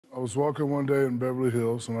I was walking one day in Beverly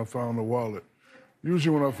Hills and I found a wallet.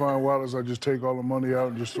 Usually when I find wallets, I just take all the money out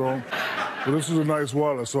and just throw them. But this was a nice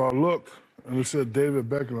wallet, so I looked and it said David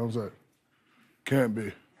Beckham. I was like, can't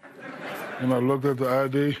be. And I looked at the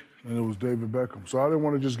ID and it was David Beckham. So I didn't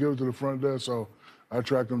want to just give it to the front desk, so I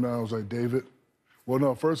tracked him down. I was like, David? Well,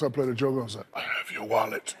 no, first I played a joke. I was like, I have your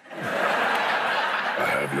wallet. I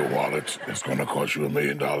have your wallet. It's going to cost you $1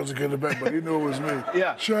 million to get it back. But he knew it was me.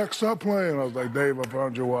 Yeah. Shaq, stop playing. I was like, Dave, I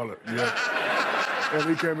found your wallet. Yeah. And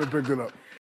he came and picked it up.